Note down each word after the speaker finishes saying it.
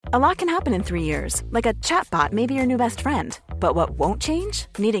A lot can happen in 3 years, like a chatbot may be your new best friend. But what won't change?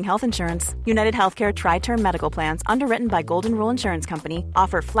 Needing health insurance. United Healthcare Tri-Term Medical Plans, underwritten by Golden Rule Insurance Company,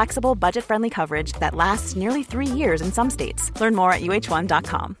 offer flexible, budget-friendly coverage that lasts nearly 3 years in some states. Learn more at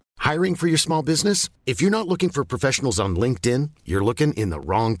uh1.com. Hiring for your small business? If you're not looking for professionals on LinkedIn, you're looking in the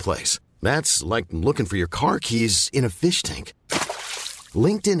wrong place. That's like looking for your car keys in a fish tank.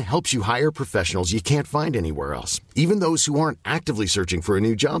 LinkedIn helps you hire professionals you can't find anywhere else, even those who aren't actively searching for a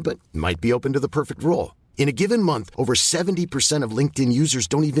new job but might be open to the perfect role. In a given month, over 70% of LinkedIn users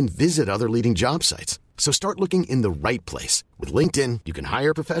don't even visit other leading job sites. So start looking in the right place. With LinkedIn, you can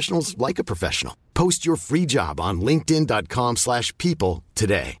hire professionals like a professional. Post your free job on linkedin.com/people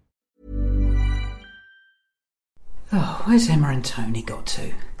today. Oh, where's Emma and Tony got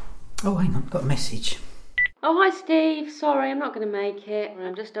to? Oh, hang on, got a message. Oh, hi Steve. Sorry, I'm not going to make it.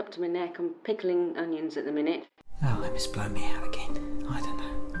 I'm just up to my neck. I'm pickling onions at the minute. Oh, Emma's blown me out again. I don't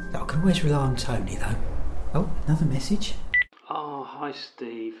know. I can always rely on Tony, though. Oh, another message. Oh, hi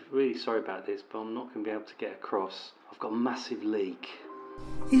Steve. Really sorry about this, but I'm not going to be able to get across. I've got a massive leak.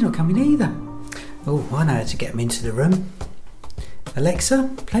 He's not coming either. Oh, I know how to get him into the room. Alexa,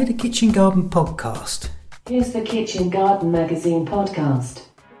 play the Kitchen Garden podcast. Here's the Kitchen Garden Magazine podcast.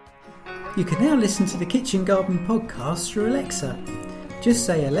 You can now listen to the Kitchen Garden podcast through Alexa. Just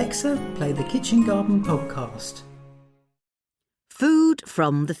say, Alexa, play the Kitchen Garden podcast. Food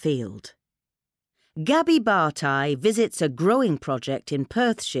from the field. Gabby Bartai visits a growing project in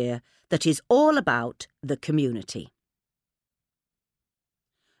Perthshire that is all about the community.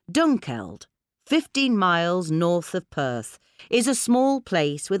 Dunkeld, 15 miles north of Perth, is a small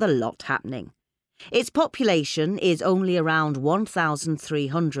place with a lot happening. Its population is only around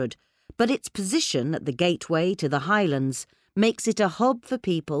 1,300, but its position at the gateway to the Highlands makes it a hub for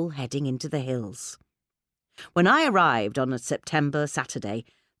people heading into the hills. When I arrived on a September Saturday,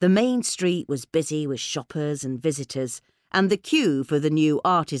 the main street was busy with shoppers and visitors, and the queue for the new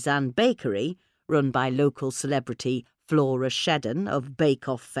artisan bakery, run by local celebrity Flora Shedden of Bake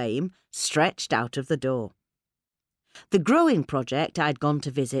Off fame, stretched out of the door. The growing project I'd gone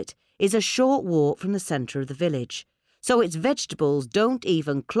to visit is a short walk from the centre of the village, so its vegetables don't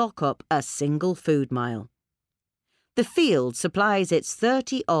even clock up a single food mile. The field supplies its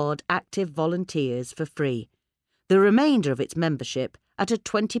 30-odd active volunteers for free, the remainder of its membership at a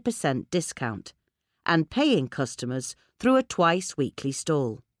 20% discount, and paying customers through a twice-weekly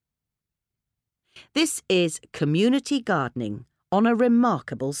stall. This is community gardening on a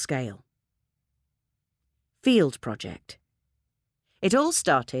remarkable scale. Field Project. It all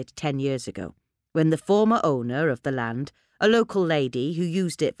started 10 years ago, when the former owner of the land, a local lady who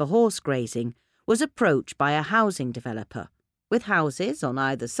used it for horse grazing, was approached by a housing developer. With houses on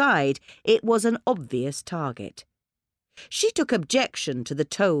either side, it was an obvious target. She took objection to the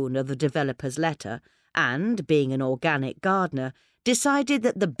tone of the developer's letter and, being an organic gardener, decided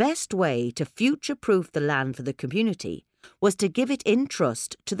that the best way to future-proof the land for the community was to give it in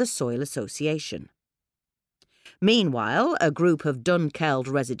trust to the Soil Association. Meanwhile, a group of Dunkeld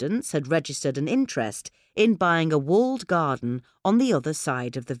residents had registered an interest in buying a walled garden on the other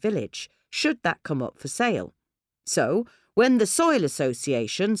side of the village, should that come up for sale. So, when the Soil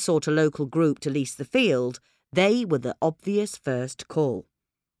Association sought a local group to lease the field, they were the obvious first call.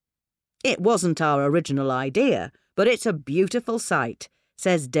 It wasn't our original idea, but it's a beautiful site,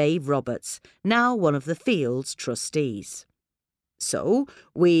 says Dave Roberts, now one of the field's trustees. So,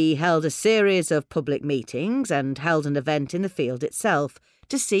 we held a series of public meetings and held an event in the field itself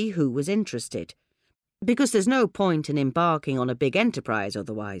to see who was interested. Because there's no point in embarking on a big enterprise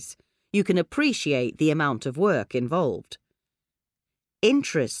otherwise. You can appreciate the amount of work involved.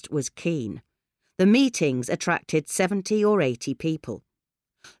 Interest was keen. The meetings attracted 70 or 80 people.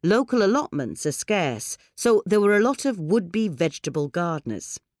 Local allotments are scarce, so there were a lot of would-be vegetable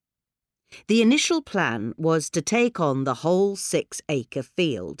gardeners. The initial plan was to take on the whole 6-acre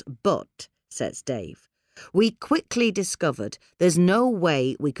field, but, says Dave, we quickly discovered there's no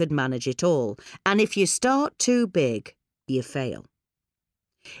way we could manage it all, and if you start too big, you fail.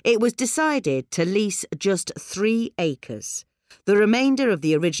 It was decided to lease just 3 acres. The remainder of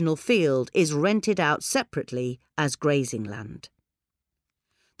the original field is rented out separately as grazing land.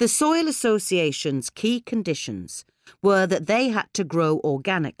 The Soil Association's key conditions were that they had to grow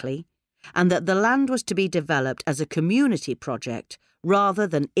organically and that the land was to be developed as a community project rather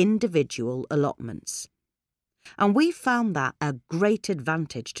than individual allotments. And we found that a great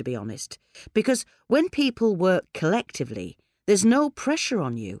advantage, to be honest, because when people work collectively, there's no pressure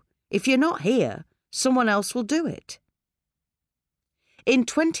on you. If you're not here, someone else will do it. In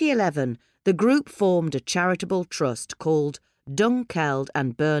 2011, the group formed a charitable trust called Dunkeld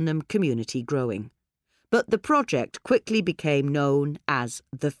and Burnham Community Growing. But the project quickly became known as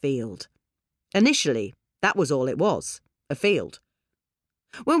The Field. Initially, that was all it was, a field.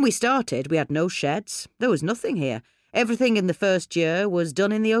 When we started, we had no sheds. There was nothing here. Everything in the first year was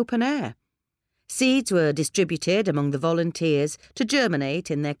done in the open air. Seeds were distributed among the volunteers to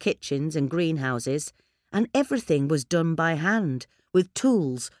germinate in their kitchens and greenhouses, and everything was done by hand, with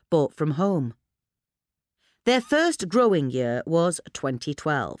tools bought from home. Their first growing year was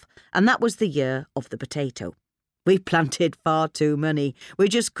 2012, and that was the year of the potato. We planted far too many. We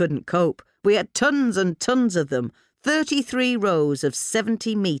just couldn't cope. We had tons and tons of them, 33 rows of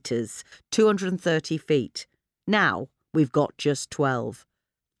 70 metres, 230 feet. Now we've got just 12.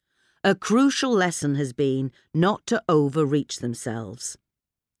 A crucial lesson has been not to overreach themselves.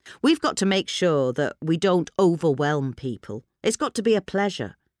 We've got to make sure that we don't overwhelm people. It's got to be a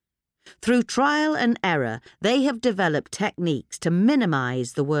pleasure. Through trial and error, they have developed techniques to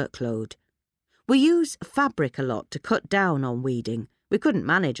minimise the workload. We use fabric a lot to cut down on weeding. We couldn't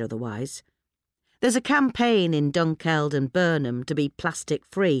manage otherwise. There's a campaign in Dunkeld and Burnham to be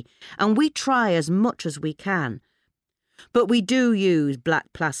plastic-free, and we try as much as we can. But we do use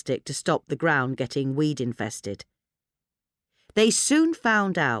black plastic to stop the ground getting weed-infested. They soon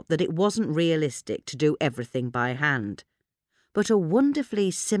found out that it wasn't realistic to do everything by hand, but a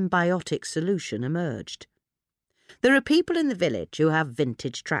wonderfully symbiotic solution emerged. There are people in the village who have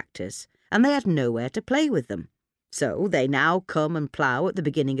vintage tractors, and they had nowhere to play with them. So they now come and plough at the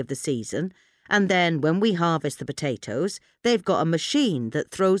beginning of the season, and then when we harvest the potatoes, they've got a machine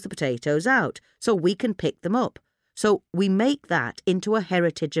that throws the potatoes out so we can pick them up. So we make that into a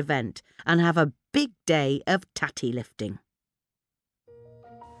heritage event and have a big day of tatty lifting.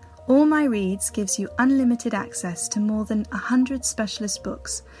 All My Reads gives you unlimited access to more than 100 specialist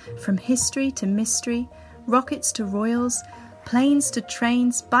books, from history to mystery, rockets to royals, planes to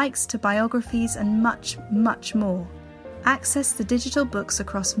trains, bikes to biographies, and much, much more. Access the digital books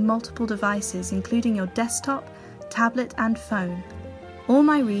across multiple devices, including your desktop, tablet, and phone. All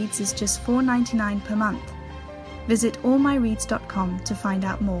My Reads is just $4.99 per month. Visit allmyreads.com to find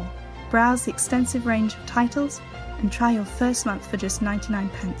out more. Browse the extensive range of titles and try your first month for just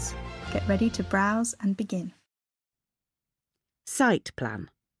 99p. Get ready to browse and begin. Site plan.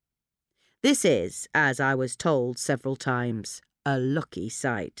 This is, as I was told several times, a lucky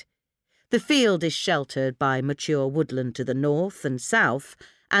site. The field is sheltered by mature woodland to the north and south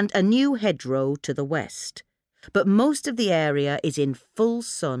and a new hedgerow to the west, but most of the area is in full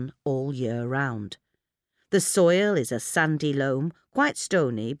sun all year round. The soil is a sandy loam, quite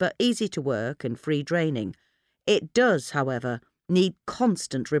stony but easy to work and free draining. It does, however, need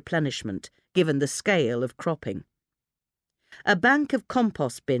constant replenishment given the scale of cropping. A bank of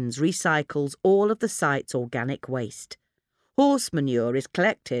compost bins recycles all of the site's organic waste. Horse manure is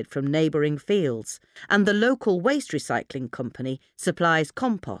collected from neighbouring fields, and the local waste recycling company supplies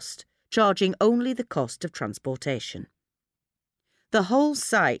compost, charging only the cost of transportation. The whole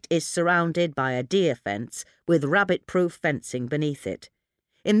site is surrounded by a deer fence with rabbit-proof fencing beneath it.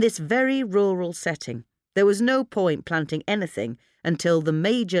 In this very rural setting, there was no point planting anything until the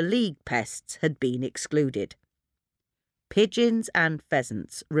major league pests had been excluded. Pigeons and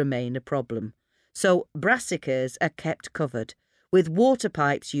pheasants remain a problem, so brassicas are kept covered, with water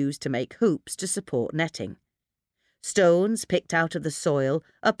pipes used to make hoops to support netting. Stones picked out of the soil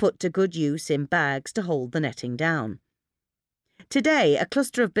are put to good use in bags to hold the netting down. Today, a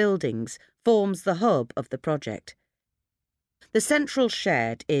cluster of buildings forms the hub of the project. The central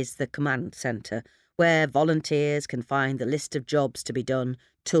shed is the command centre, where volunteers can find the list of jobs to be done,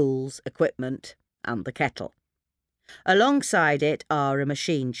 tools, equipment, and the kettle. Alongside it are a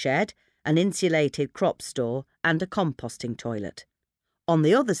machine shed, an insulated crop store, and a composting toilet. On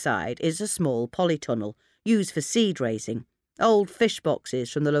the other side is a small polytunnel used for seed raising. Old fish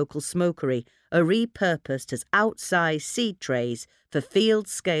boxes from the local smokery are repurposed as outsized seed trays for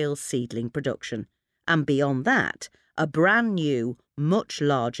field-scale seedling production, and beyond that, a brand new, much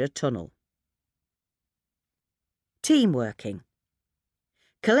larger tunnel. Teamworking.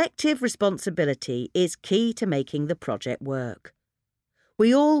 Collective responsibility is key to making the project work.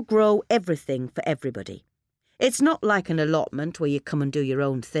 We all grow everything for everybody. It's not like an allotment where you come and do your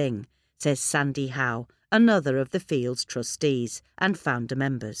own thing, says Sandy Howe, another of the field's trustees and founder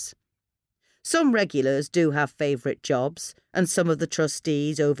members. Some regulars do have favourite jobs, and some of the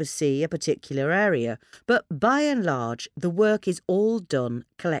trustees oversee a particular area, but by and large, the work is all done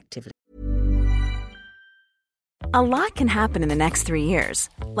collectively. A lot can happen in the next 3 years.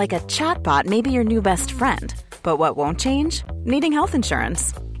 Like a chatbot may be your new best friend. But what won't change? Needing health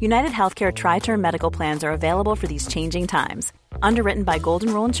insurance. United Healthcare Tri-Term Medical Plans are available for these changing times. Underwritten by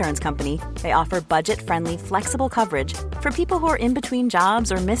Golden Rule Insurance Company, they offer budget-friendly, flexible coverage for people who are in between jobs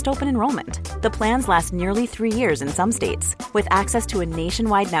or missed open enrollment. The plans last nearly 3 years in some states, with access to a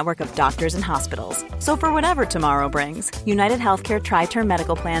nationwide network of doctors and hospitals. So for whatever tomorrow brings, United Healthcare Tri-Term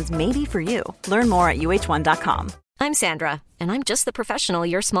Medical Plans may be for you. Learn more at uh1.com. I'm Sandra, and I'm just the professional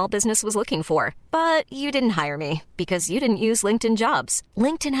your small business was looking for. But you didn't hire me because you didn't use LinkedIn Jobs.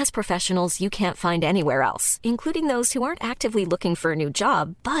 LinkedIn has professionals you can't find anywhere else, including those who aren't actively looking for a new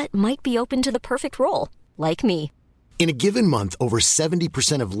job, but might be open to the perfect role, like me. In a given month, over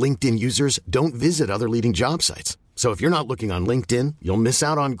 70% of LinkedIn users don't visit other leading job sites. So if you're not looking on LinkedIn, you'll miss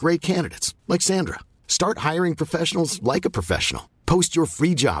out on great candidates like Sandra. Start hiring professionals like a professional. Post your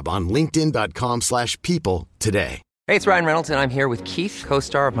free job on linkedin.com/people today. Hey, it's Ryan Reynolds, and I'm here with Keith,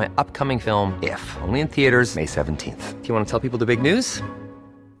 co-star of my upcoming film, If, only in theaters May 17th. Do you want to tell people the big news?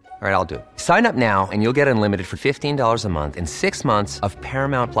 All right, I'll do it. Sign up now and you'll get unlimited for $15 a month and 6 months of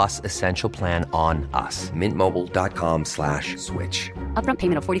Paramount Plus Essential Plan on us. MintMobile.com/switch. Upfront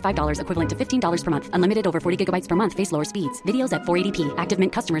payment of $45 equivalent to $15 per month. Unlimited over 40 gigabytes per month. Face lower speeds. Videos at 480p. Active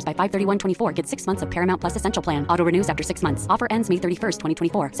Mint customers by 531.24 get 6 months of Paramount Plus Essential Plan. Auto renews after 6 months. Offer ends May 31st,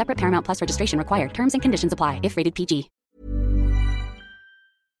 2024. Separate Paramount Plus registration required. Terms and conditions apply if rated PG.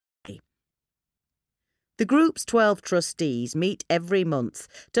 The group's 12 trustees meet every month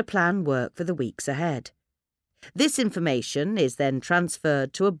to plan work for the weeks ahead. This information is then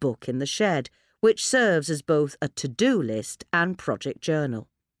transferred to a book in the shed, which serves as both a to-do list and project journal.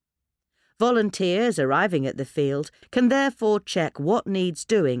 Volunteers arriving at the field can therefore check what needs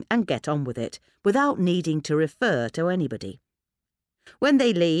doing and get on with it, without needing to refer to anybody. When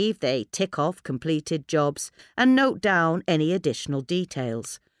they leave, they tick off completed jobs and note down any additional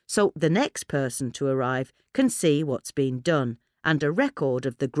details, so the next person to arrive can see what's been done, and a record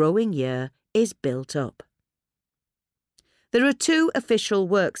of the growing year is built up. There are 2 official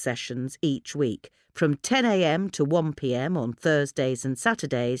work sessions each week, from 10 a.m. to 1 p.m. on Thursdays and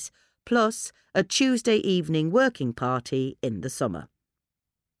Saturdays, plus a Tuesday evening working party in the summer.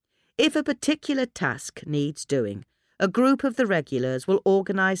 If a particular task needs doing, a group of the regulars will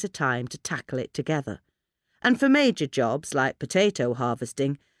organise a time to tackle it together. And for major jobs like potato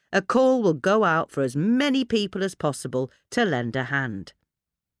harvesting, a call will go out for as many people as possible to lend a hand.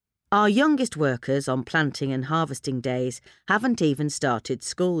 Our youngest workers on planting and harvesting days haven't even started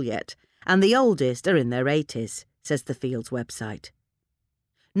school yet, and the oldest are in their 80s, says the Field's website.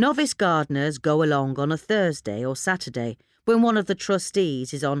 Novice gardeners go along on a Thursday or Saturday when one of the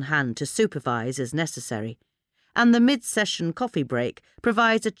trustees is on hand to supervise as necessary, and the mid-session coffee break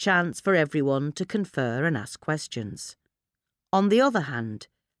provides a chance for everyone to confer and ask questions. On the other hand,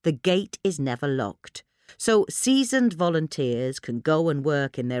 the gate is never locked, so seasoned volunteers can go and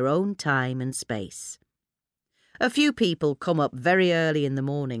work in their own time and space. A few people come up very early in the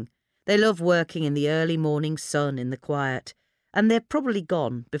morning. They love working in the early morning sun in the quiet, and they're probably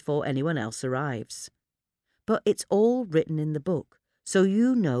gone before anyone else arrives. But it's all written in the book, so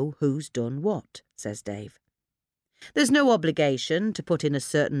you know who's done what, says Dave. There's no obligation to put in a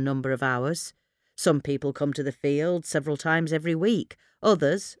certain number of hours. Some people come to the field several times every week,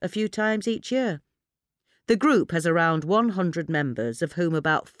 others a few times each year. The group has around 100 members, of whom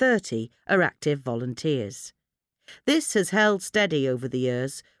about 30 are active volunteers. This has held steady over the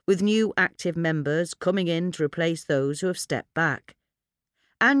years, with new active members coming in to replace those who have stepped back.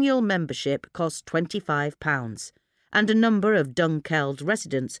 Annual membership costs £25, and a number of Dunkeld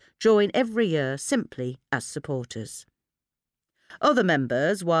residents join every year simply as supporters. Other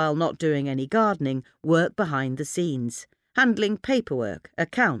members, while not doing any gardening, work behind the scenes, handling paperwork,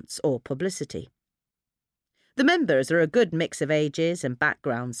 accounts or publicity. The members are a good mix of ages and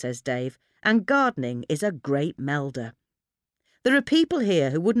backgrounds, says Dave, and gardening is a great melder. There are people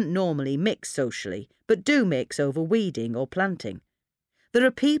here who wouldn't normally mix socially, but do mix over weeding or planting. There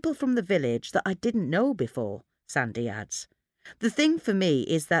are people from the village that I didn't know before, Sandy adds. The thing for me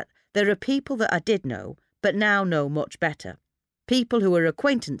is that there are people that I did know, but now know much better. People who are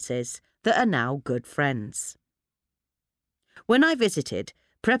acquaintances that are now good friends. When I visited,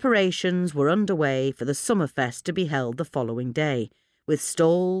 preparations were underway for the Summerfest to be held the following day, with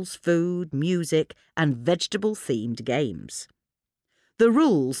stalls, food, music and vegetable-themed games. The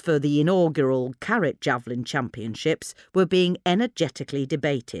rules for the inaugural Carrot Javelin Championships were being energetically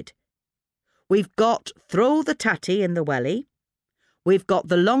debated. We've got throw the tatty in the welly. We've got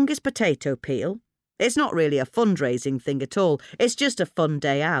the longest potato peel. It's not really a fundraising thing at all. It's just a fun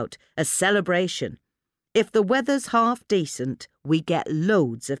day out, a celebration. If the weather's half decent, we get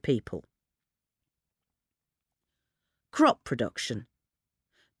loads of people. Crop production.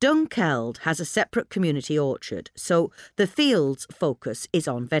 Dunkeld has a separate community orchard, so the field's focus is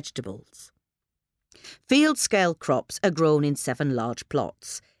on vegetables. Field-scale crops are grown in 7 large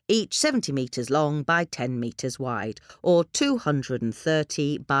plots, each 70 metres long by 10 metres wide, or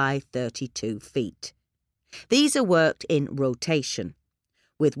 230 by 32 feet. These are worked in rotation,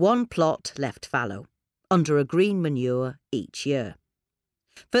 with 1 plot left fallow, under a green manure each year.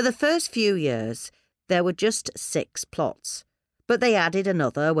 For the first few years, there were just 6 plots, but they added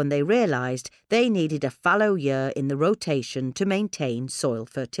another when they realised they needed a fallow year in the rotation to maintain soil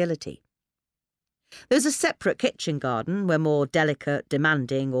fertility. There's a separate kitchen garden where more delicate,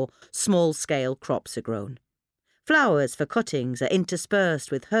 demanding or small-scale crops are grown. Flowers for cuttings are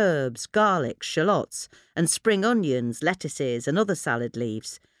interspersed with herbs, garlic, shallots, and spring onions, lettuces and other salad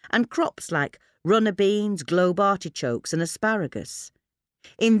leaves, and crops like runner beans, globe artichokes and asparagus.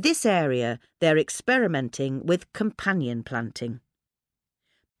 In this area, they're experimenting with companion planting.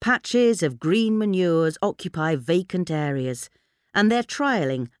 Patches of green manures occupy vacant areas, and they're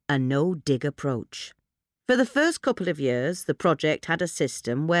trialling a no-dig approach. For the first couple of years, the project had a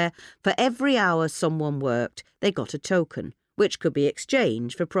system where, for every hour someone worked, they got a token, which could be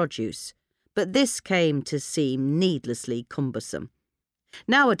exchanged for produce. But this came to seem needlessly cumbersome.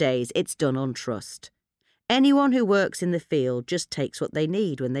 Nowadays, it's done on trust. Anyone who works in the field just takes what they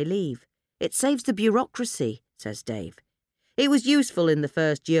need when they leave. It saves the bureaucracy, says Dave. It was useful in the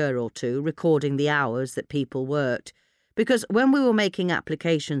first year or two, recording the hours that people worked, because when we were making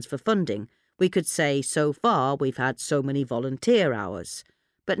applications for funding, we could say so far we've had so many volunteer hours.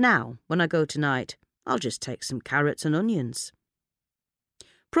 But now, when I go tonight, I'll just take some carrots and onions.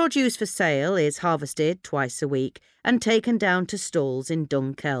 Produce for sale is harvested twice a week and taken down to stalls in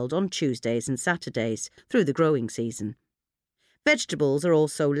Dunkeld on Tuesdays and Saturdays through the growing season. Vegetables are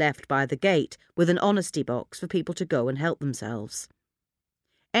also left by the gate with an honesty box for people to go and help themselves.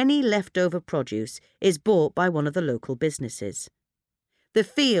 Any leftover produce is bought by one of the local businesses. The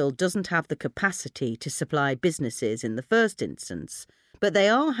field doesn't have the capacity to supply businesses in the first instance, but they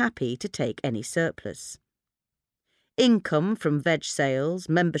are happy to take any surplus. Income from veg sales,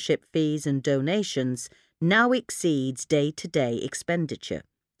 membership fees and donations now exceeds day-to-day expenditure,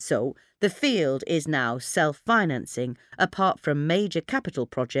 so the field is now self-financing apart from major capital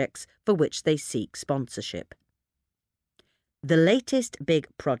projects for which they seek sponsorship. The latest big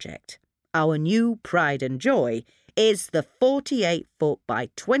project, our new pride and joy, is the 48-foot by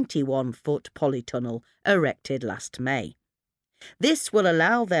 21-foot polytunnel erected last May. This will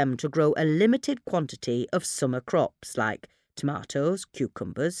allow them to grow a limited quantity of summer crops like tomatoes,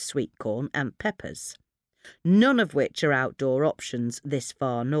 cucumbers, sweet corn and peppers, none of which are outdoor options this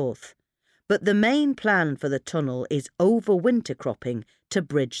far north. But the main plan for the tunnel is overwinter cropping to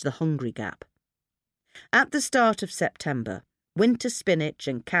bridge the hungry gap. At the start of September, winter spinach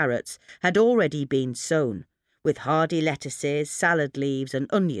and carrots had already been sown, with hardy lettuces, salad leaves and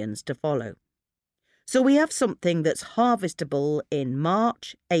onions to follow. So we have something that's harvestable in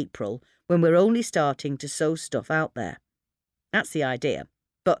March, April, when we're only starting to sow stuff out there. That's the idea.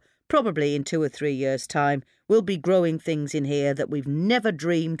 But probably in 2 or 3 years' time, we'll be growing things in here that we've never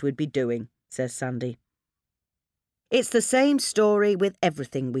dreamed we'd be doing, says Sandy. It's the same story with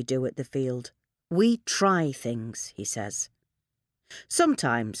everything we do at the field. We try things, he says.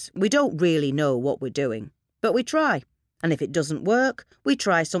 Sometimes we don't really know what we're doing, but we try. And if it doesn't work, we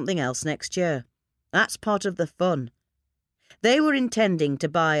try something else next year. That's part of the fun. They were intending to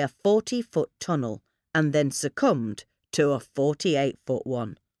buy a 40-foot tunnel and then succumbed to a 48-foot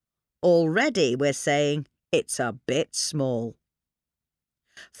one. Already we're saying it's a bit small.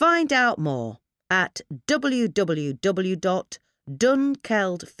 Find out more at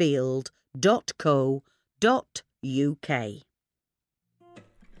www.dunkeldfield.co.uk.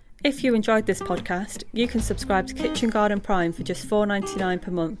 If you enjoyed this podcast, you can subscribe to Kitchen Garden Prime for just $4.99 per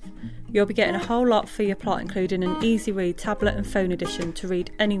month. You'll be getting a whole lot for your plot, including an easy read tablet and phone edition to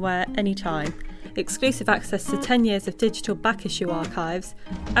read anywhere, anytime, exclusive access to 10 years of digital back issue archives,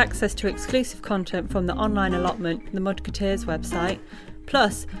 access to exclusive content from the online allotment, the Mudketeers website,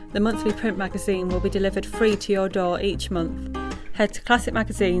 plus the monthly print magazine will be delivered free to your door each month. Head to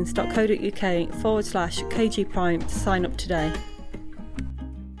classicmagazines.co.uk/KG Prime to sign up today.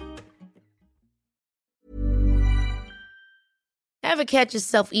 Ever catch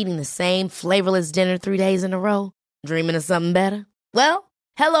yourself eating the same flavorless dinner 3 days in a row? Dreaming of something better? Well,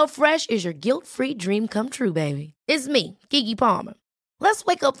 HelloFresh is your guilt-free dream come true, baby. It's me, Keke Palmer. Let's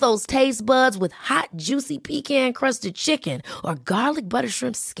wake up those taste buds with hot, juicy pecan-crusted chicken or garlic butter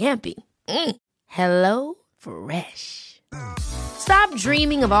shrimp scampi. Hello Fresh. Stop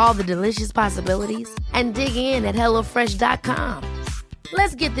dreaming of all the delicious possibilities and dig in at HelloFresh.com.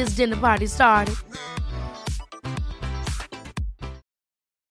 Let's get this dinner party started.